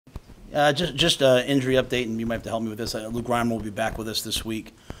Just injury update, and you might have to help me with this. Luke Reimer will be back with us this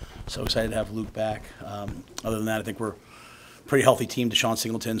week, so excited to have Luke back. Other than that, I think we're a pretty healthy team. Deshaun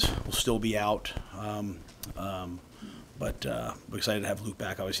Singleton's will still be out, but we're excited to have Luke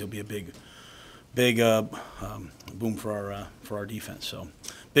back. Obviously, he'll be a big boom for our defense. So,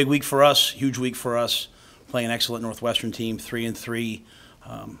 big week for us, huge week for us. Playing an excellent Northwestern team, 3-3.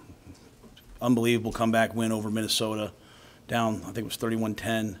 Unbelievable comeback win over Minnesota. Down, I think it was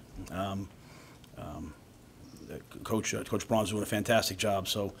 31-10. Coach Braun's doing a fantastic job.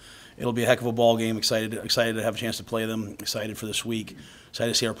 So it'll be a heck of a ball game. Excited to have a chance to play them. Excited for this week.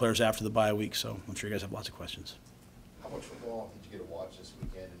 Excited to see our players after the bye week. So I'm sure you guys have lots of questions. How much football did you get to watch this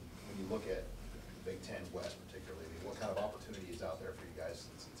weekend? And when you look at the Big Ten West particularly, what kind of opportunity is out there for you guys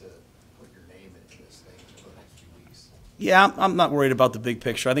to put your name into this thing for the next few weeks? Yeah, I'm not worried about the big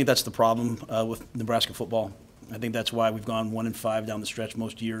picture. I think that's the problem with Nebraska football. I think that's why we've gone 1-5 down the stretch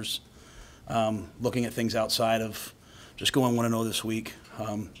most years. Looking at things outside of just going 1-0 this week,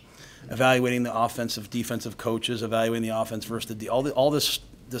 evaluating the offensive, defensive coaches, evaluating the offense versus all this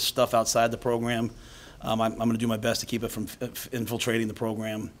stuff outside the program. I'm going to do my best to keep it from infiltrating the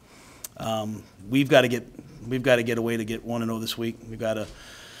program. We've got to get a way to get 1-0 this week. We've got to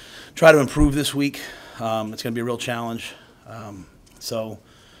try to improve this week. It's going to be a real challenge. So,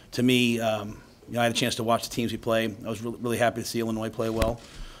 to me. I had a chance to watch the teams we play. I was really happy to see Illinois play well.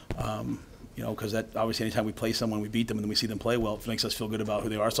 Because that obviously anytime we play someone, we beat them, and then we see them play well, it makes us feel good about who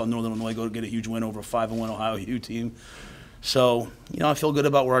they are. I saw Northern Illinois go get a huge win over a 5-1 Ohio U team. So, I feel good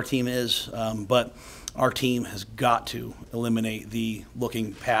about where our team is. But our team has got to eliminate the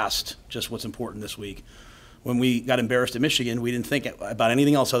looking past just what's important this week. When we got embarrassed at Michigan, we didn't think about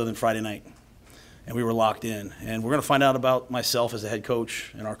anything else other than Friday night. And we were locked in. And we're going to find out about myself as the head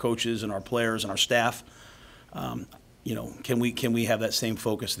coach and our coaches and our players and our staff. Can we have that same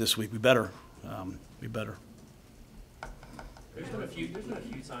focus this week? We better. There's been a few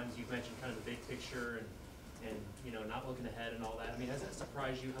times you've mentioned kind of the big picture and not looking ahead and all that. I mean, has that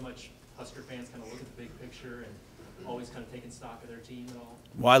surprised you how much Husker fans kind of look at the big picture and always kind of taking stock of their team at all?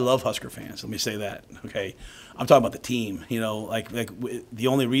 Well, I love Husker fans. Let me say that. Okay, I'm talking about the team. The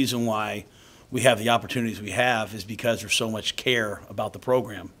only reason why we have the opportunities we have is because there's so much care about the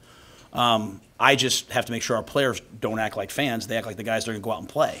program. I just have to make sure our players don't act like fans. They act like the guys that are going to go out and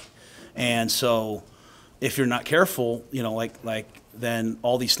play. And so if you're not careful, then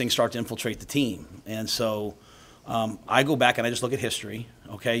all these things start to infiltrate the team. And so I go back and I just look at history.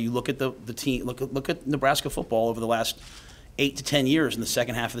 Okay, you look at the team, look at Nebraska football over the last 8 to 10 years in the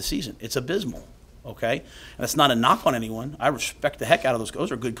second half of the season. It's abysmal. Okay, and that's not a knock on anyone. I respect the heck out of those.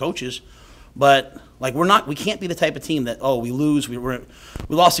 Those are good coaches. But we can't be the type of team that we lose, we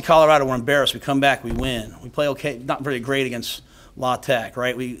lost to Colorado, we're embarrassed, we come back, we win, we play okay, not very great against La Tech,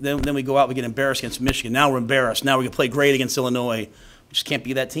 right? Then we go out, we get embarrassed against Michigan. Now we're embarrassed. Now we can play great against Illinois. We just can't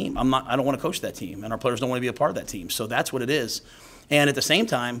be that team. I don't want to coach that team, and our players don't want to be a part of that team. So that's what it is. And at the same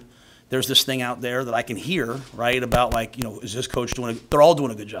time, there's this thing out there that I can hear, right, about is this coach doing? They're all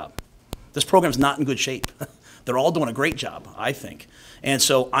doing a good job. This program's not in good shape. They're all doing a great job, I think. And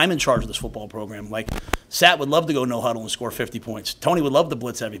so I'm in charge of this football program. Sat would love to go no huddle and score 50 points. Tony would love to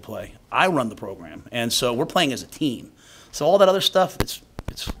blitz every play. I run the program. And so we're playing as a team. So all that other stuff, it's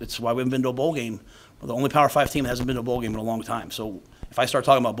why we haven't been to a bowl game. We're the only Power 5 team that hasn't been to a bowl game in a long time. So if I start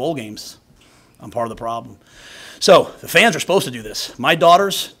talking about bowl games, I'm part of the problem. So the fans are supposed to do this. My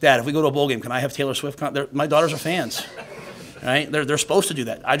daughters, Dad, if we go to a bowl game, can I have Taylor Swift? My daughters are fans. Right? They're supposed to do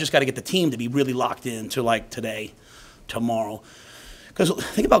that. I just got to get the team to be really locked in to today, tomorrow. Because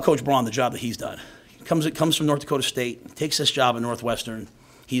think about Coach Braun, the job that he's done. He comes from North Dakota State, takes this job at Northwestern.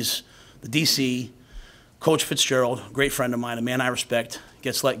 He's the DC. Coach Fitzgerald, great friend of mine, a man I respect,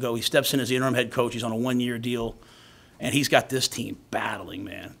 gets let go. He steps in as the interim head coach. He's on a 1-year deal. And he's got this team battling,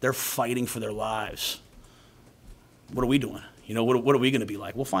 man. They're fighting for their lives. What are we doing? What are we going to be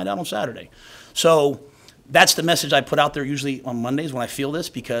like? We'll find out on Saturday. So that's the message I put out there usually on Mondays when I feel this,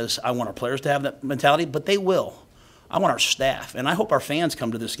 because I want our players to have that mentality, but they will. I want our staff, and I hope our fans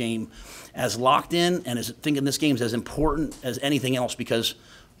come to this game as locked in and as thinking this game is as important as anything else, because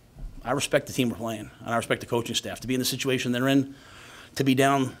I respect the team we're playing, and I respect the coaching staff. To be in the situation they're in, to be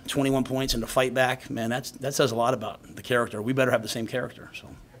down 21 points and to fight back, man, that says a lot about the character. We better have the same character. So.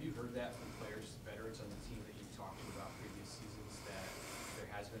 Have you heard that from players, veterans on the team that you've talked to about previous seasons, that there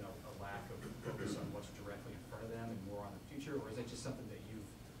has been a lack of focus on what's directly in front of them and more on the future, or is that just something that you've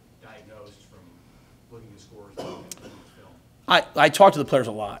diagnosed from looking at scores and film? I talk to the players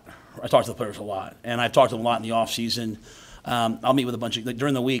a lot. And I've talked to them a lot in the off season. I'll meet with a bunch of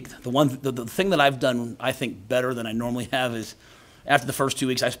during the week. The thing that I've done, I think, better than I normally have is after the first 2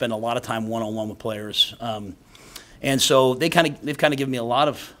 weeks, I spend a lot of time one-on-one with players. And so they've kind of given me a lot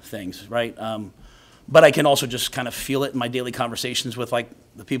of things, right? But I can also just kind of feel it in my daily conversations with, like,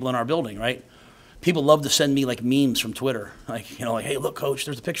 the people in our building, right? People love to send me, like, memes from Twitter. Like, you know, like, hey, look, Coach,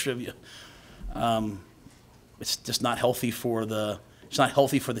 there's a picture of you. It's just not healthy for the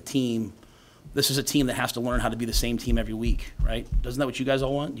team. This is a team that has to learn how to be the same team every week, right? Isn't that what you guys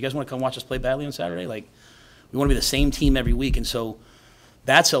all want? You guys want to come watch us play badly on Saturday? Like, we want to be the same team every week. And so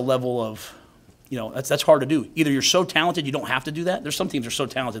that's a level of, you know, that's hard to do. Either you're so talented you don't have to do that. There's some teams that are so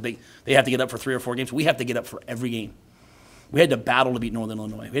talented they have to get up for 3 or 4 games. We have to get up for every game. We had to battle to beat Northern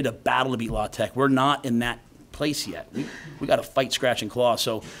Illinois. We had to battle to beat La Tech. We're not in that place yet. We got to fight, scratch, and claw.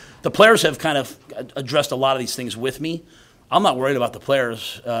 So the players have kind of addressed a lot of these things with me. I'm not worried about the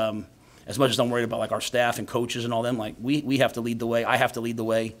players as much as I'm worried about, like, our staff and coaches and all them. Like, we have to lead the way. I have to lead the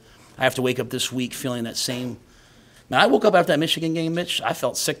way. I have to wake up this week feeling that same. Now, I woke up after that Michigan game, Mitch. I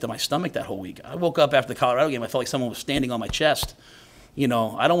felt sick to my stomach that whole week. I woke up after the Colorado game. I felt like someone was standing on my chest. You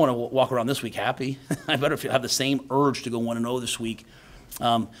know, I don't want to walk around this week happy. I better have the same urge to go 1-0 this week.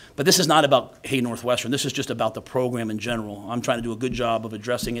 But this is not about, hey, Northwestern. This is just about the program in general. I'm trying to do a good job of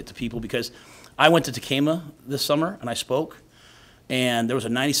addressing it to people because I went to Tacoma this summer and I spoke, and there was a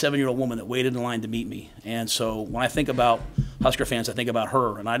 97-year-old woman that waited in line to meet me. And so when I think about Husker fans, I think about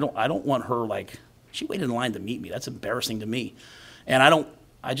her, and I don't want her, like, she waited in line to meet me. That's embarrassing to me. And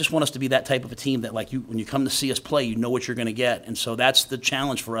I just want us to be that type of a team that, like, when you come to see us play, you know what you're going to get. And so that's the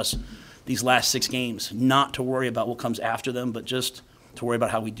challenge for us these last 6 games, not to worry about what comes after them, but just to worry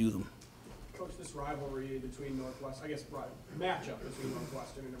about how we do them. Coach, this rivalry between Northwestern, I guess matchup between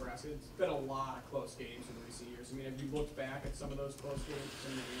Northwestern and Nebraska, it's been a lot of close games in recent years. I mean, have you looked back at some of those close games?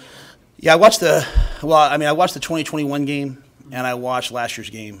 Yeah, I watched the 2021 game, and I watched last year's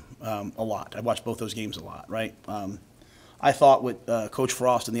game a lot. I watched both those games a lot, right? I thought what Coach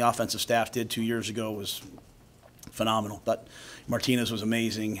Frost and the offensive staff did 2 years ago was phenomenal. Thought Martinez was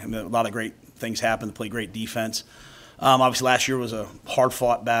amazing. I mean, a lot of great things happened. They played great defense. Obviously, last year was a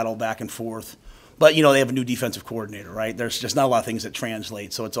hard-fought battle back and forth. But, you know, they have a new defensive coordinator, right? There's just not a lot of things that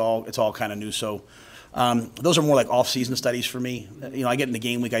translate, so it's all kind of new. So those are more like off-season studies for me. You know, I get in the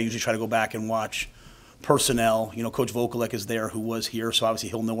game week, I usually try to go back and watch personnel. You know, Coach Vokalek is there, who was here, so obviously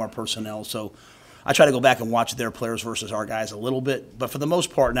he'll know our personnel. So I try to go back and watch their players versus our guys a little bit. But for the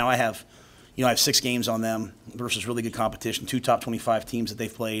most part, now I have 6 games on them versus really good competition, 2 top 25 teams that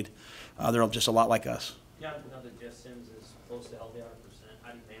they've played. They're just a lot like us. Yeah, now that Jeff Sims is close to healthy 100%,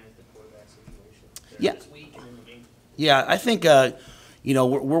 how do you manage the quarterback situation? Yeah. This week and in the game? Yeah, I think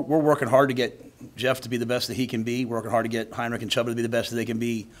we're working hard to get Jeff to be the best that he can be. We're working hard to get Heinrich and Chuba to be the best that they can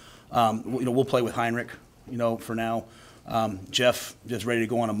be. We'll play with Heinrich, for now. Jeff is ready to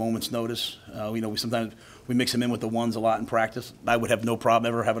go on a moment's notice. Sometimes we mix him in with the ones a lot in practice. I would have no problem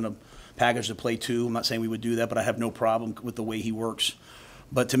ever having a package to play 2. I'm not saying we would do that, but I have no problem with the way he works.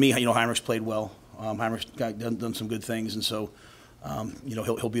 But to me, Heinrich's played well. Heinrich's done some good things, and so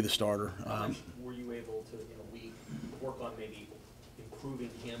he'll be the starter. Were you able to, in a week, work on maybe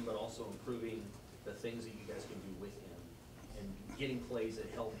improving him, but also improving the things that you guys can do with him and getting plays that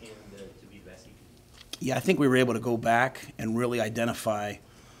help him to be the best he can be? Yeah, I think we were able to go back and really identify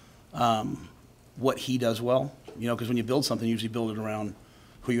what he does well. Because when you build something, you usually build it around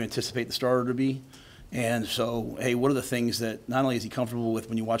who you anticipate the starter to be. And so, hey, what are the things that not only is he comfortable with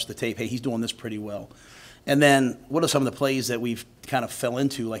when you watch the tape, hey, he's doing this pretty well. And then what are some of the plays that we've kind of fell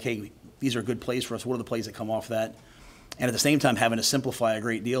into, like, hey, these are good plays for us. What are the plays that come off that? And at the same time, having to simplify a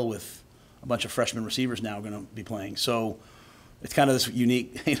great deal with a bunch of freshman receivers now going to be playing. So it's kind of this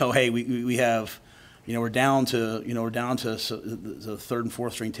unique, hey, we have, we're down to the 3rd and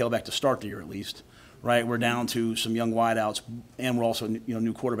 4th string tailback to start the year at least, right? We're down to some young wideouts, and we're also,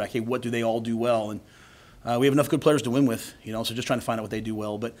 new quarterback. Hey, what do they all do well? And we have enough good players to win with, so just trying to find out what they do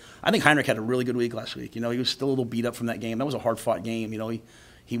well. But I think Heinrich had a really good week last week. He was still a little beat up from that game. That was a hard-fought game.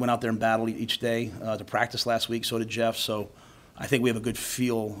 He went out there and battled each day to practice last week. So did Jeff. So I think we have a good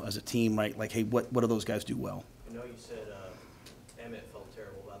feel as a team, right? Like, hey, what do those guys do well? I know you said Emmett felt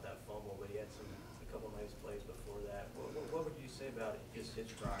terrible about that fumble, but he had a couple nice plays before that. What would you say about just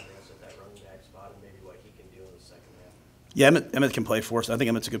his progress at that running back spot and maybe what he can do in the second half? Yeah, Emmett can play for us. I think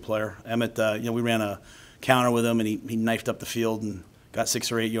Emmett's a good player. Emmett, we ran a counter with him, and he knifed up the field and got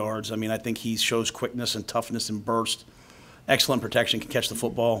 6 or 8 yards. I mean, I think he shows quickness and toughness and burst. Excellent protection, can catch the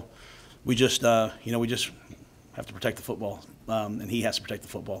football. We just have to protect the football, and he has to protect the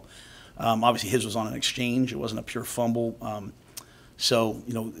football. Obviously, his was on an exchange. It wasn't a pure fumble. So,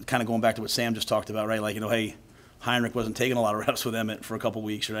 kind of going back to what Sam just talked about, right? Like, hey, Heinrich wasn't taking a lot of reps with Emmett for a couple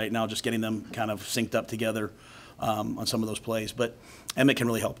weeks, right? Now just getting them kind of synced up together. on some of those plays. But Emmett can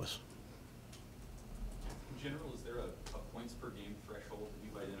really help us. In general, is there a points per game threshold that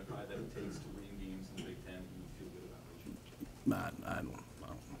you've identified that it takes to win games in the Big Ten that you feel good about?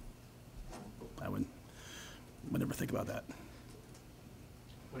 I would never think about that.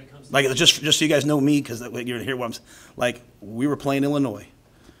 When it comes to Like, just so you guys know me, because you're here. What I'm like, we were playing Illinois,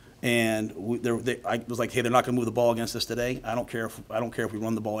 and I was like, hey, they're not going to move the ball against us today. I don't care if we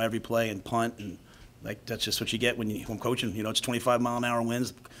run the ball every play and punt, and like that's just what you get when I'm coaching. You know, it's 25-mile-an-hour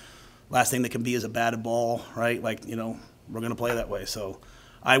winds. Last thing that can be is a batted ball, right? Like, you know, we're going to play that way. So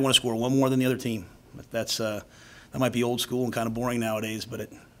I want to score one more than the other team. That might be old school and kind of boring nowadays,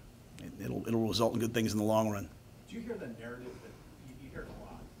 but it'll result in good things in the long run. Do you hear the narrative that you hear it a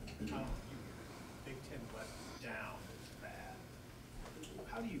lot? I don't know if you hear Big Ten West is down, is bad.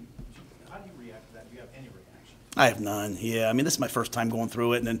 How do you react to that? Do you have any reaction? I have none. Yeah, I mean, this is my first time going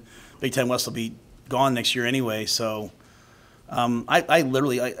through it, and then Big Ten West will be gone next year anyway. So I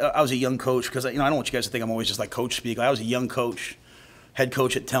was a young coach because I don't want you guys to think I'm always just like coach speak. I was a young coach, head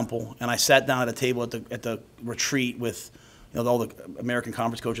coach at Temple, and I sat down at a table at the retreat with all the American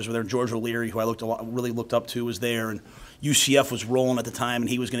Conference coaches were there. George O'Leary, who I really looked up to, was there, and UCF was rolling at the time, and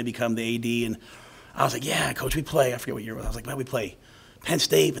he was going to become the AD. And I was like, "Yeah, coach, we play." I forget what year it was. I was like, "Man, we play Penn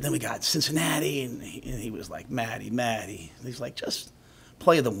State, but then we got Cincinnati," and he was like, Matty. And he's like, "Just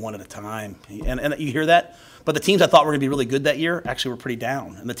play them one at a time." And you hear that, but the teams I thought were going to be really good that year actually were pretty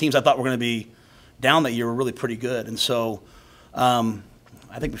down, and the teams I thought were going to be down that year were really pretty good. And so I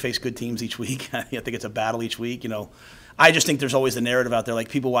think we face good teams each week. I think it's a battle each week. I just think there's always the narrative out there. Like,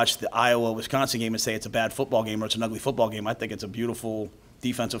 people watch the Iowa-Wisconsin game and say it's a bad football game or it's an ugly football game. I think it's a beautiful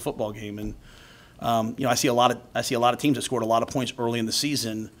defensive football game. And I see a lot of teams that scored a lot of points early in the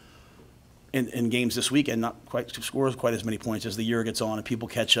season in games this week and not quite scores quite as many points as the year gets on and people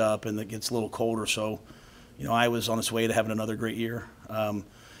catch up and it gets a little colder. So, Iowa's on its way to having another great year. And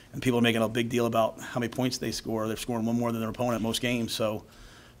people are making a big deal about how many points they score. They're scoring one more than their opponent most games. So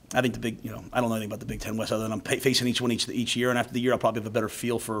I think I don't know anything about the Big Ten West other than I'm facing each one each year, and after the year I'll probably have a better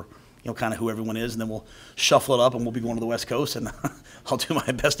feel for kind of who everyone is, and then we'll shuffle it up and we'll be going to the West Coast, and I'll do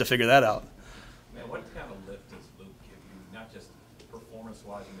my best to figure that out. Man, what kind of lift does Luke give you, not just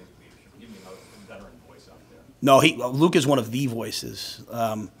performance-wise and maybe leadership? Give me a veteran voice out there. No, Luke is one of the voices.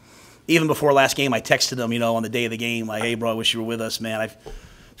 Even before last game, I texted him, on the day of the game, like, "Hey, bro, I wish you were with us, man. I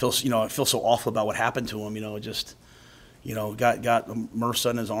feel so awful about what happened to him. Got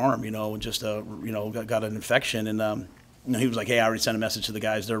MRSA in his arm, and just got an infection." And he was like, "Hey, I already sent a message to the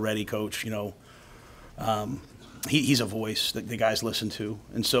guys. They're ready, coach." He's a voice that the guys listen to,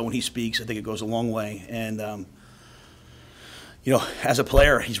 and so when he speaks, I think it goes a long way. And as a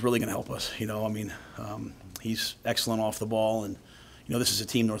player, he's really going to help us. He's excellent off the ball, and this is a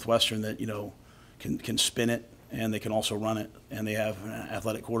team, Northwestern, that can spin it, and they can also run it, and they have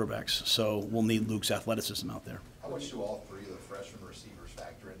athletic quarterbacks. So we'll need Luke's athleticism out there. How much do all three of the freshman receivers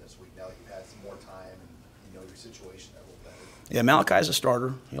factor in this week now that you've had some more time and you know your situation a little better? Yeah, Malachi's a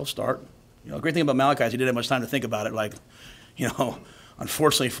starter. He'll start. The great thing about Malachi is he didn't have much time to think about it. Like,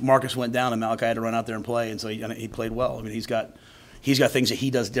 unfortunately, Marcus went down and Malachi had to run out there and play, and so he played well. I mean, he's got things that he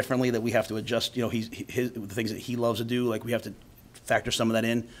does differently that we have to adjust. The things that he loves to do, like we have to factor some of that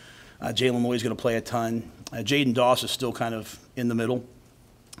in. Jalen Lloyd's going to play a ton. Jaden Doss is still kind of in the middle.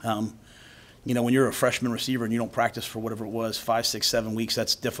 When you're a freshman receiver and you don't practice for whatever it was, 5, 6, 7 weeks,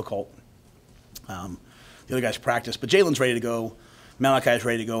 that's difficult. The other guys practice, but Jalen's ready to go. Malachi's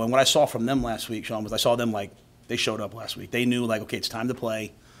ready to go. And what I saw from them last week, Sean, was I saw them like they showed up last week. They knew, like, okay, it's time to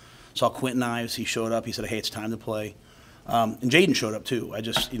play. Saw Quentin Ives. He showed up. He said, hey, it's time to play. And Jaden showed up too.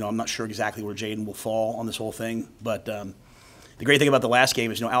 I'm not sure exactly where Jaden will fall on this whole thing. But the great thing about the last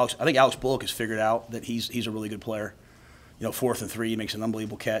game is, I think Alex Bullock has figured out that he's a really good player. 4th and 3, he makes an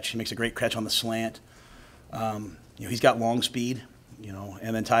unbelievable catch. He makes a great catch on the slant. He's got long speed,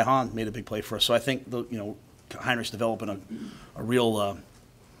 and then Ty Hahn made a big play for us. So I think, Heinrich's developing a real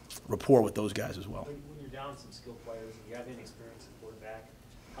rapport with those guys as well. When you're down some skilled players and you have inexperience at quarterback,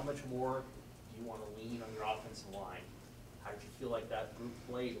 how much more do you want to lean on your offensive line? How did you feel like that group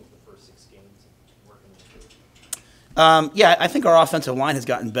played over the first 6 games working with you? Yeah, I think our offensive line has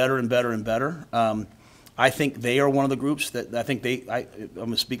gotten better and better and better. I think they are one of the groups that I'm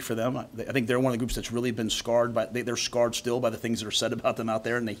going to speak for them. I think they're one of the groups that's really been scarred they're scarred still by the things that are said about them out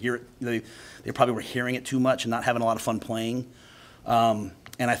there, and they hear it. They probably were hearing it too much and not having a lot of fun playing. And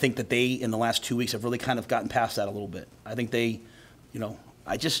I think that they, in the last 2 weeks, have really kind of gotten past that a little bit. I think they,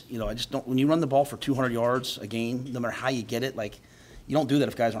 I just don't. When you run the ball for 200 yards a game, no matter how you get it, like, you don't do that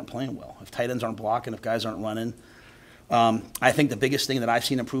if guys aren't playing well. If tight ends aren't blocking, if guys aren't running. I think the biggest thing that I've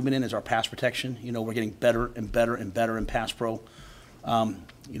seen improvement in is our pass protection. You know, we're getting better and better and better in pass pro.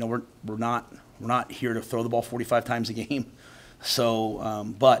 You know, we're not here to throw the ball 45 times a game.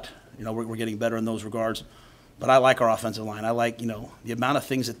 So, but you know, we're getting better in those regards. But I like our offensive line. I like, you know, the amount of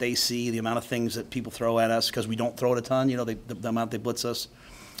things that they see, the amount of things that people throw at us because we don't throw it a ton. You know, the amount they blitz us.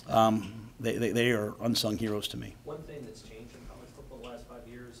 They are unsung heroes to me. One thing that's changed in college football the last 5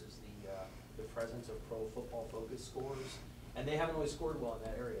 years is the presence of pro football focus scores, and they haven't always scored well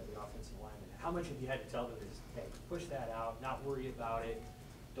in that area, the offensive linemen. How much have you had to tell them is, hey, push that out, not worry about it,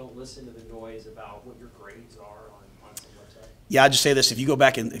 don't listen to the noise about what your grades are on some website? Yeah, I just say this: if you go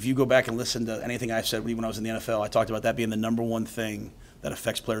back and listen to anything I've said when I was in the NFL, I talked about that being the number one thing that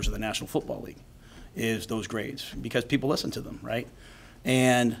affects players in the National Football League, is those grades, because people listen to them, right?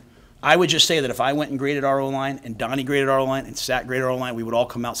 And I would just say that if I went and graded our O-line, and Donnie graded our O-line, and Sat graded our O-line, we would all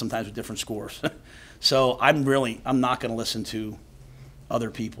come out sometimes with different scores. So I'm not going to listen to other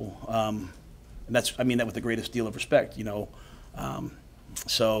people, and I mean that with the greatest deal of respect, you know.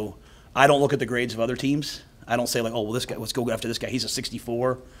 So I don't look at the grades of other teams. I don't say like, oh well, this guy, let's go after this guy. He's a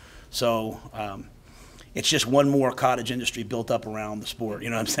 64. So it's just one more cottage industry built up around the sport. You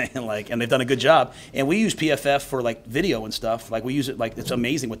know what I'm saying? Like, and they've done a good job. And we use PFF for like video and stuff. Like we use it, like it's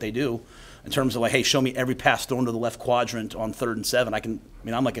amazing what they do in terms of like, hey, show me every pass thrown to the left quadrant on 3rd and 7.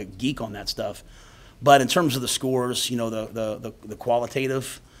 I'm like a geek on that stuff. But in terms of the scores, you know, the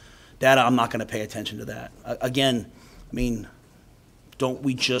qualitative data, I'm not going to pay attention to that. Again, I mean, don't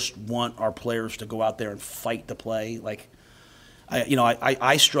we just want our players to go out there and fight to play? Like,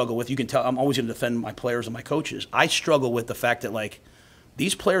 I struggle with, you can tell, I'm always going to defend my players and my coaches. I struggle with the fact that, like,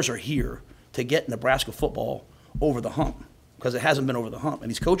 these players are here to get Nebraska football over the hump because it hasn't been over the hump, and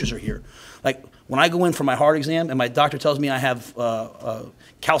these coaches are here. Like, when I go in for my heart exam and my doctor tells me I have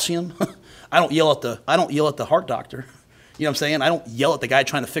calcium, I don't yell at the heart doctor. You know what I'm saying? I don't yell at the guy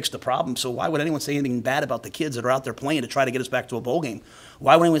trying to fix the problem. So why would anyone say anything bad about the kids that are out there playing to try to get us back to a bowl game?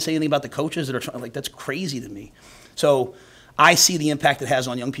 Why would anyone say anything about the coaches that are trying? Like, that's crazy to me. So I see the impact it has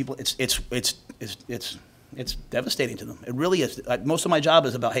on young people. It's devastating to them. It really is. Most of my job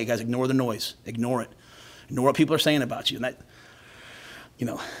is about, hey guys, ignore the noise, ignore it, ignore what people are saying about you. And that, you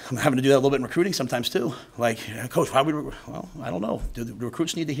know, I'm having to do that a little bit in recruiting sometimes too. Like, coach, well, I don't know. Do the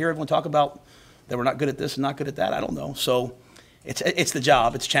recruits need to hear everyone talk about that we're not good at this and not good at that? I don't know. So it's the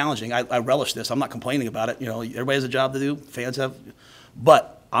job. It's challenging. I relish this. I'm not complaining about it. You know, everybody has a job to do. Fans have,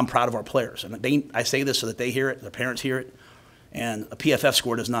 but I'm proud of our players, and I say this so that they hear it, their parents hear it. And a PFF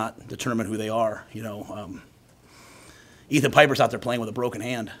score does not determine who they are. You know, Ethan Piper's out there playing with a broken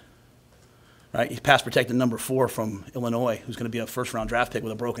hand, right? He's pass protected number 4 from Illinois, who's going to be a first-round draft pick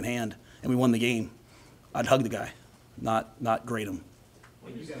with a broken hand, and we won the game. I'd hug the guy, not grade him.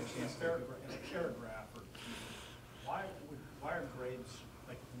 When you got a chance, paragraph, or why are grades,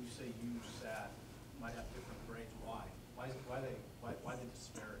 like when you say you, Sat, might have different grades? Why the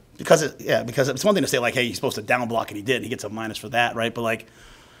disparity? Because it's one thing to say like, hey, he's supposed to down block, and he did. And he gets a minus for that, right? But like,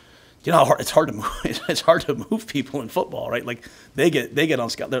 you know how hard it's hard to move. It's hard to move people in football, right? Like they get on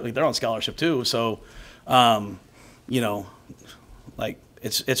they're on scholarship too. So, you know, like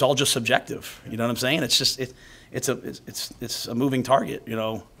it's all just subjective. You know what I'm saying? It's just it's a moving target. You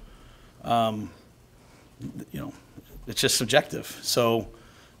know, it's just subjective. So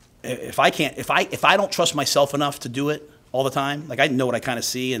if I don't trust myself enough to do it all the time, like I know what I kind of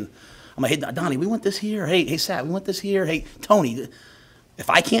see, and I'm like, hey Donnie, we went this here. Hey Sat, we went this here. Hey Tony, if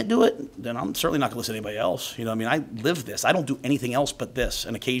I can't do it, then I'm certainly not going to listen to anybody else. You know, I mean, I live this. I don't do anything else but this,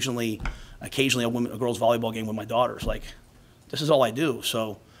 and occasionally a girls' volleyball game with my daughters. Like, this is all I do.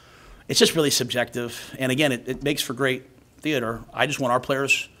 So it's just really subjective. And again, it makes for great theater. I just want our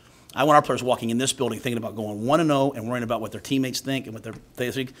players. I want our players walking in this building thinking about going 1-0 and worrying about what their teammates think and what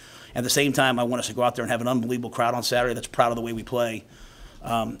they think. At the same time, I want us to go out there and have an unbelievable crowd on Saturday that's proud of the way we play.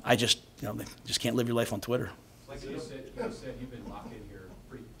 I just can't live your life on Twitter. Like you said, you've been locked in here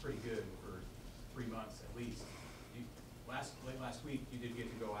pretty good for 3 months at least. Late last week, you did get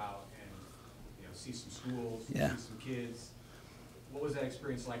to go out and see some schools, see some kids. What was that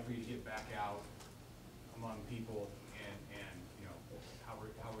experience like for you to get back out among people, and how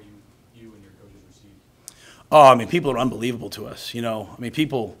were you and your coaches received? Oh, I mean, people are unbelievable to us. You know, I mean,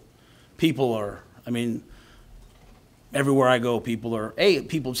 people are. I mean, everywhere I go,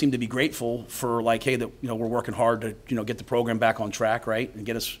 people seem to be grateful for, like, hey, that we're working hard to get the program back on track, right, and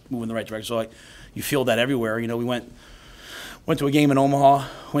get us moving in the right direction. So like, you feel that everywhere. You know, we went to a game in Omaha,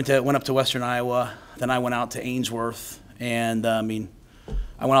 went up to Western Iowa, then I went out to Ainsworth, and I mean,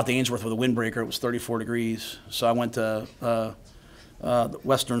 I went out to Ainsworth with a windbreaker. It was 34 degrees, so I went to the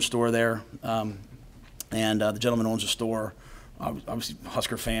Western store there. And the gentleman owns a store, obviously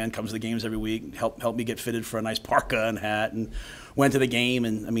Husker fan, comes to the games every week, helped me get fitted for a nice parka and hat, and went to the game.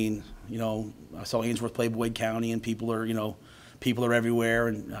 And I mean, you know, I saw Ainsworth play Boyd County, and people are everywhere.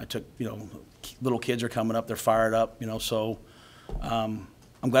 And I took, you know, little kids are coming up, they're fired up, you know. So I'm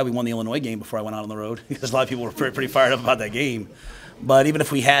glad we won the Illinois game before I went out on the road, because a lot of people were pretty fired up about that game. But even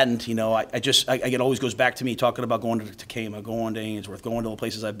if we hadn't, you know, it always goes back to me talking about going to Tacoma, going to Ainsworth, going to the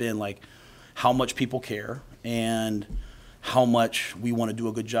places I've been, like how much people care and how much we want to do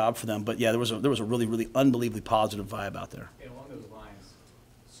a good job for them. But yeah, there was a really, really unbelievably positive vibe out there. And along those lines,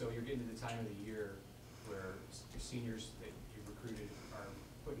 so you're getting to the time of the year where your seniors that you've recruited are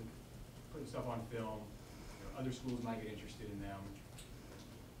putting stuff on film. You know, other schools might get interested in them.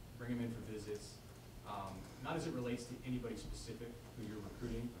 Bring them in for visits. Not as it relates to anybody specific who you're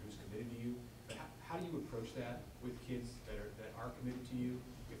recruiting or who's committed to you, but how do you approach that with kids that are committed to you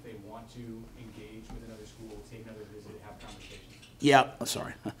if they want to engage with another school, take another visit, have conversations? Yeah,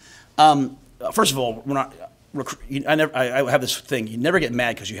 sorry. First of all, we're not. I have this thing. You never get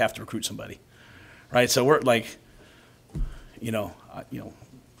mad because you have to recruit somebody, right? So we're like,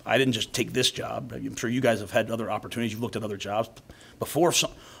 I didn't just take this job. I'm sure you guys have had other opportunities. You've looked at other jobs before.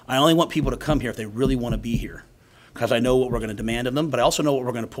 So I only want people to come here if they really want to be here, because I know what we're going to demand of them, but I also know what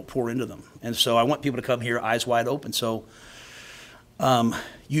we're going to pour into them. And so I want people to come here eyes wide open. So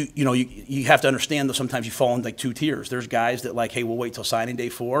you have to understand that sometimes you fall in like two tiers. There's guys that like, hey, we'll wait till signing day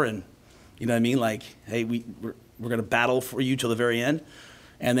 4, and you know what I mean? Like, hey, we're going to battle for you till the very end.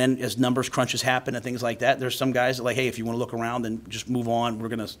 And then as numbers crunches happen and things like that, there's some guys that like, hey, if you want to look around, then just move on. We're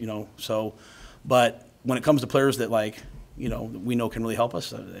going to, so. But when it comes to players that like, we know can really help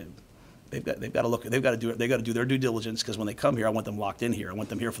us, they've got to look. They've got to do their due diligence, because when they come here, I want them locked in here. I want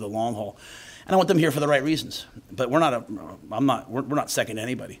them here for the long haul, and I want them here for the right reasons. But we're not second to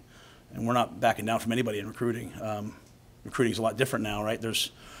anybody, and we're not backing down from anybody in recruiting. Recruiting is a lot different now, right?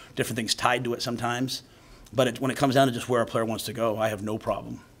 There's different things tied to it sometimes. But when it comes down to just where a player wants to go, I have no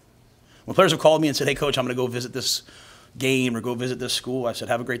problem. When players have called me and said, hey, Coach, I'm going to go visit this game or go visit this school, I said,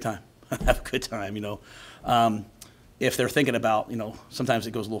 have a great time. Have a good time, If they're thinking about, sometimes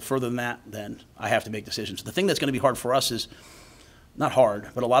it goes a little further than that, then I have to make decisions. The thing that's going to be hard for us is, not hard,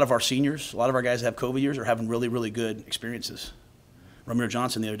 but a lot of our seniors, a lot of our guys that have COVID years are having really, really good experiences. Ramir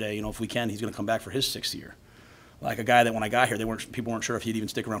Johnson the other day, if we can, he's going to come back for his 6th year. Like a guy that when I got here, people weren't sure if he'd even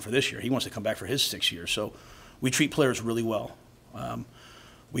stick around for this year. He wants to come back for his 6th year. So we treat players really well.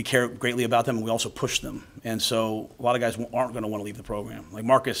 We care greatly about them, and we also push them. And so a lot of guys aren't going to want to leave the program. Like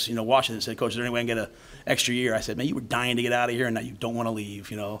Marcus, Washington said, Coach, is there any way I can get an extra year? I said, man, you were dying to get out of here, and now you don't want to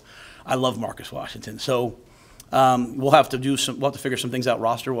leave. I love Marcus Washington. So we'll have to figure some things out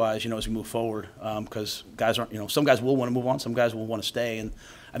roster-wise, as we move forward, because guys aren't, some guys will want to move on, some guys will want to stay, and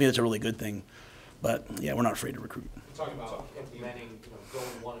I think that's a really good thing. But yeah, we're not afraid to recruit. Talking about implementing, going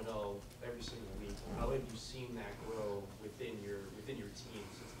 1-0 every single week. How have you seen that grow within your team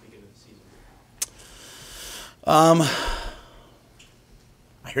since the beginning of the season?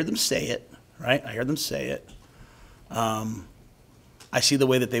 I hear them say it, right? I hear them say it. I see the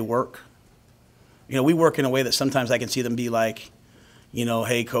way that they work. We work in a way that sometimes I can see them be like,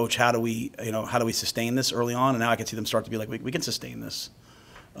 hey, Coach, how do we sustain this early on? And now I can see them start to be like, we can sustain this.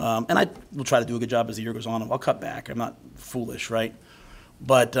 And I will try to do a good job as the year goes on. I'll cut back. I'm not foolish, right?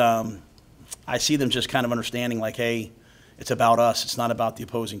 But I see them just kind of understanding like, hey, it's about us. It's not about the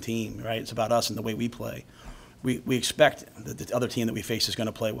opposing team, right? It's about us and the way we play. We expect that the other team that we face is going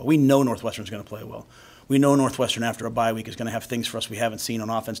to play well. We know Northwestern is going to play well. We know Northwestern after a bye week is going to have things for us we haven't seen on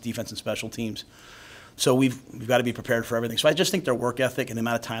offense, defense, and special teams. So we've got to be prepared for everything. So I just think their work ethic and the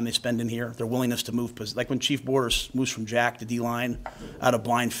amount of time they spend in here, their willingness to move, like when Chief Borders moves from Jack to D-line out of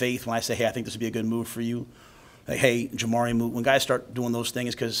blind faith, when I say, hey, I think this would be a good move for you. Like, hey, Jamari move. When guys start doing those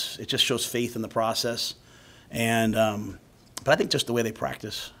things, because it just shows faith in the process. And but I think just the way they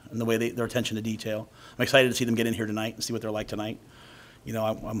practice and the way their attention to detail. I'm excited to see them get in here tonight and see what they're like tonight.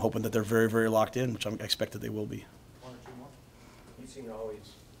 I'm hoping that they're very, very locked in, which I expect that they will be. One or two more. You seem to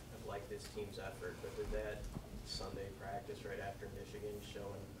always have liked this team's effort, but did that Sunday practice right after Michigan show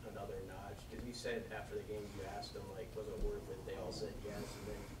another notch? Because you said after the game, you asked them, like, was it worth it? They all said yes,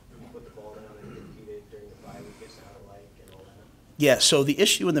 and then you put the ball down and competed during the bye week, it sounded like, and all that. Yeah, so the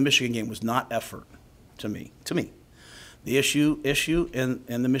issue in the Michigan game was not effort to me. The issue in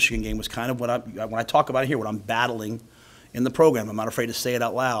the Michigan game was kind of when I talk about it here, what I'm battling in the program, I'm not afraid to say it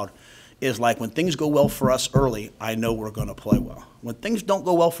out loud, is like when things go well for us early, I know we're going to play well. When things don't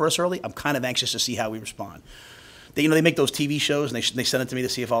go well for us early, I'm kind of anxious to see how we respond. They make those TV shows, and they send it to me to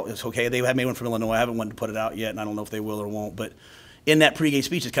see if it's okay. They have made one from Illinois. I haven't wanted to put it out yet, and I don't know if they will or won't. But in that pregame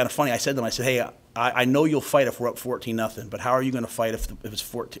speech, it's kind of funny. I said to them, hey, I know you'll fight if we're up 14-0, but how are you going to fight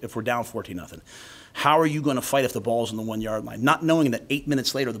if we're down 14-0? How are you going to fight if the ball's on the 1 yard line? Not knowing that 8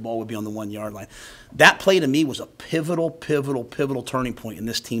 minutes later the ball would be on the 1 yard line. That play to me was a pivotal turning point in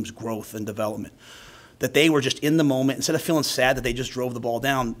this team's growth and development. That they were just in the moment. Instead of feeling sad that they just drove the ball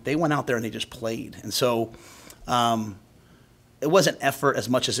down, they went out there and they just played. And so it wasn't effort as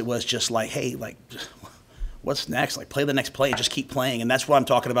much as it was just like, hey, like, what's next? Like, play the next play. Just keep playing. And that's what I'm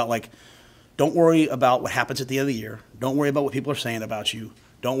talking about. Like, don't worry about what happens at the end of the year. Don't worry about what people are saying about you.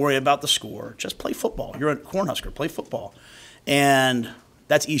 Don't worry about the score. Just play football. You're a Cornhusker. Play football. And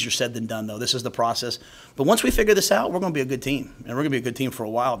that's easier said than done, though. This is the process. But once we figure this out, we're going to be a good team. And we're going to be a good team for a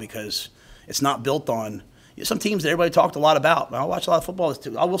while because it's not built on some teams that everybody talked a lot about. I watch a lot of football.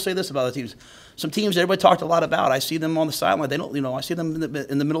 I will say this about the teams. Some teams that everybody talked a lot about, I see them on the sideline. They don't, I see them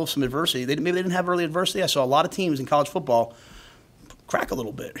in the middle of some adversity. Maybe they didn't have early adversity. I saw a lot of teams in college football crack a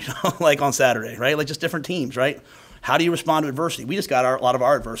little bit, like on Saturday, right? Like just different teams, right? How do you respond to adversity? We just got a lot of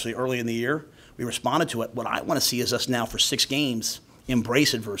our adversity early in the year. We responded to it. What I want to see is us now for 6 games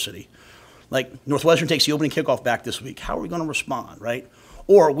embrace adversity. Like Northwestern takes the opening kickoff back this week. How are we going to respond, right?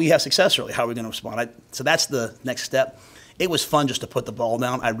 Or we have success early. How are we going to respond? So that's the next step. It was fun just to put the ball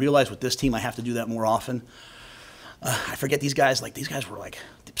down. I realized with this team I have to do that more often. I forget these guys. Like these guys were like,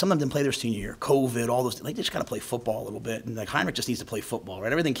 some of them didn't play their senior year. COVID, all those. Like they just got to play football a little bit. And like Heinrich just needs to play football,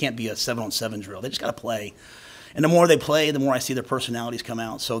 right? Everything can't be a 7-on-7 drill. They just got to play. And the more they play, the more I see their personalities come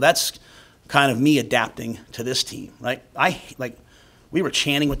out. So that's kind of me adapting to this team, right? We were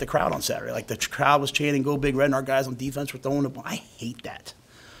chanting with the crowd on Saturday. Like the crowd was chanting, "Go Big Red," and our guys on defense were throwing the ball. I hate that.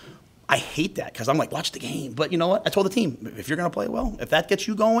 I hate that because I'm like, watch the game. But you know what? I told the team, if you're going to play well, if that gets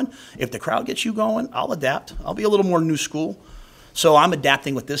you going, if the crowd gets you going, I'll adapt. I'll be a little more new school. So I'm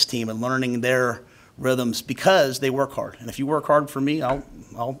adapting with this team and learning their rhythms because they work hard. And if you work hard for me, I'll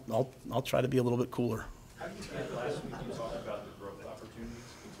try to be a little bit cooler. How do you think last week you talked about the growth opportunities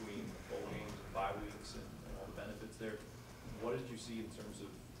between bowl games and bye weeks and all the benefits there? What did you see in terms of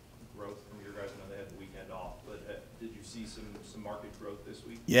growth from your guys? I know they had the weekend off, but did you see some market growth this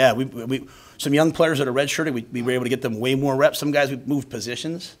week? Yeah, we some young players that are redshirting, we were able to get them way more reps. Some guys we moved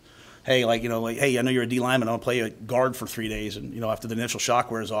positions. Hey, hey, I know you're a D lineman. I'm gonna play a guard for 3 days, and after the initial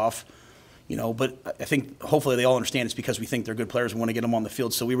shock wears off. But I think hopefully they all understand it's because we think they're good players and want to get them on the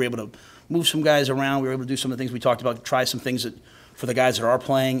field. So we were able to move some guys around. We were able to do some of the things we talked about, try some things for the guys that are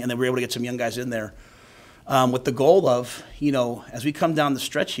playing, and then we were able to get some young guys in there with the goal of, as we come down the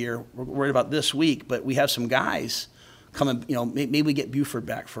stretch here, we're worried about this week, but we have some guys coming, maybe we get Buford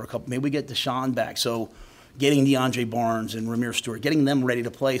back for a couple, maybe we get Deshaun back. So getting DeAndre Barnes and Ramir Stewart, getting them ready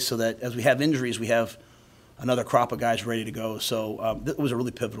to play so that as we have injuries, we have another crop of guys ready to go. So it was a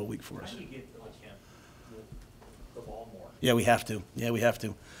really pivotal week for us. How do you get the ball more? Yeah, we have to. Yeah, we have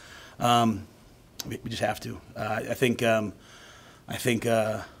to. We just have to. I think that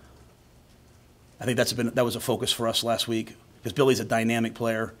was a focus for us last week because Billy's a dynamic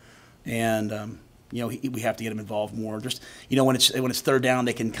player, and we have to get him involved more. Just when it's third down,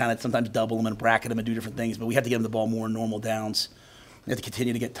 they can kind of sometimes double him and bracket him and do different things, but we have to get him the ball more in normal downs. We have to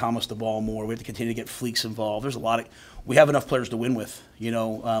continue to get Thomas the ball more. We have to continue to get Fleeks involved. There's we have enough players to win with.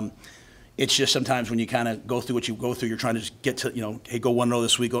 It's just sometimes when you kind of go through what you go through, you're trying to just get to, hey, go 1-0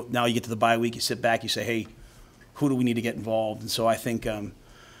 this week. Now you get to the bye week, you sit back, you say, hey, who do we need to get involved? And so I think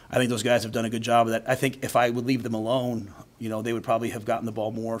those guys have done a good job of that. I think if I would leave them alone, they would probably have gotten the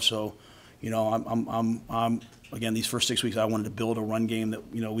ball more. So, I'm again, these first 6 weeks, I wanted to build a run game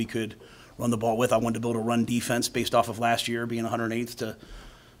that, we could run the ball with. I wanted to build a run defense based off of last year being 108th to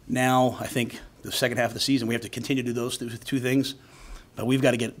now. I think the second half of the season, we have to continue to do those two things. But we've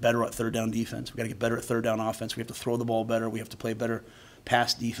got to get better at third down defense. We've got to get better at third down offense. We have to throw the ball better. We have to play better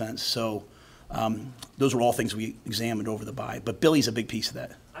pass defense. So those were all things we examined over the bye. But Billy's a big piece of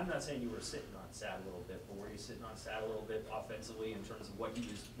that. I'm not saying you were sitting on Sad a little bit, but were you sitting on Sad a little bit offensively in terms of what he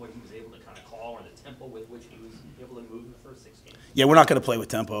was able to kind of call or the tempo with which he was able to move in the first 6 games? Yeah, we're not going to play with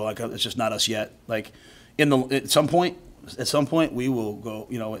tempo. It's just not us yet. At some point we will go.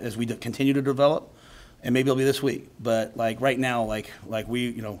 As we continue to develop. And maybe it'll be this week, but right now,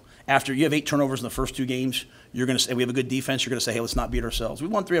 after you have 8 turnovers in the first 2 games, you're going to say we have a good defense. You're going to say, hey, let's not beat ourselves. We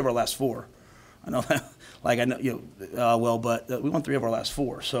won 3 of our last 4. I know, but we won 3 of our last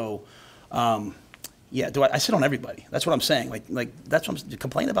 4. So, yeah, I sit on everybody? That's what I'm saying. That's what I'm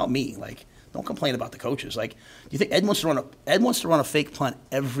complain about me. Don't complain about the coaches. Do you think Ed wants to run a fake punt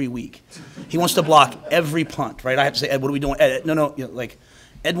every week? He wants to block every punt, right? I have to say, Ed, what are we doing? Ed, no,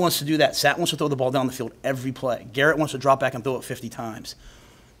 Ed wants to do that. Sat wants to throw the ball down the field every play. Garrett wants to drop back and throw it 50 times.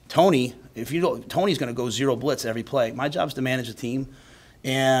 Tony's going to go 0 blitz every play. My job is to manage the team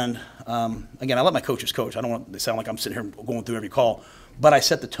And again, I let my coaches coach. I don't want to sound like I'm sitting here going through every call, but I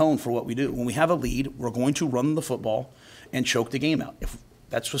set the tone for what we do. When we have a lead, we're going to run the football and choke the game out. If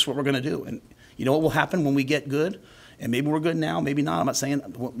that's just what we're going to do. And you know what will happen when we get good? And maybe we're good now, maybe not. I'm not saying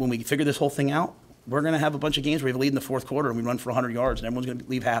when we figure this whole thing out, we're going to have a bunch of games where we have a lead in the fourth quarter and we run for 100 yards and everyone's going to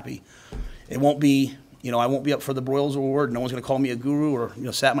leave happy. It won't be, you know, I won't be up for the Broyles Award. No one's going to call me a guru, or, you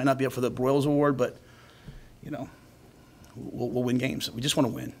know, Sat might not be up for the Broyles Award, but, you know, we'll win games. We just want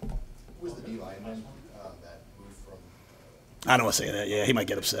to win. Who was the D lineman that moved from? I don't want to say that. Yeah, he might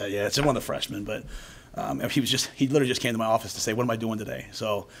get upset. Yeah, it's one of the freshmen, but he literally just came to my office to say, "What am I doing today?"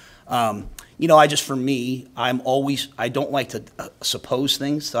 So, you know, for me, I don't like to suppose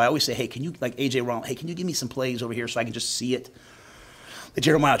things. So I always say, "Hey, can you, like AJ Ron, hey, can you give me some plays over here so I can just see it?" The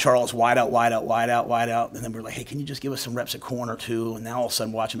Jeremiah Charles wide out, and then we're like, "Hey, can you just give us some reps at corner too?" And now all of a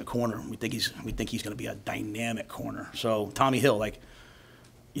sudden, watch him at corner, we think he's going to be a dynamic corner. So Tommy Hill, like,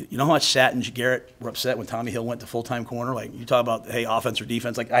 you know how much Sat and Garrett were upset when Tommy Hill went to full-time corner? Like, you talk about, hey, offense or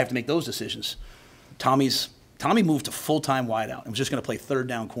defense, like, I have to make those decisions. Tommy moved to full-time wideout and was just going to play third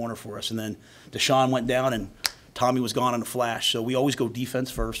down corner for us. And then Deshaun went down and Tommy was gone in a flash. So we always go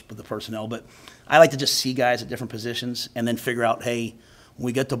defense first with the personnel. But I like to just see guys at different positions and then figure out, hey, when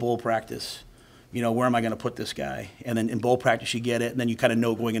we get to bowl practice, you know, where am I going to put this guy? And then in bowl practice you get it, and then you kind of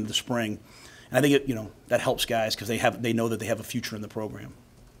know going into the spring. And I think that helps guys because they know that they have a future in the program.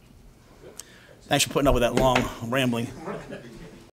 Thanks for putting up with that long rambling.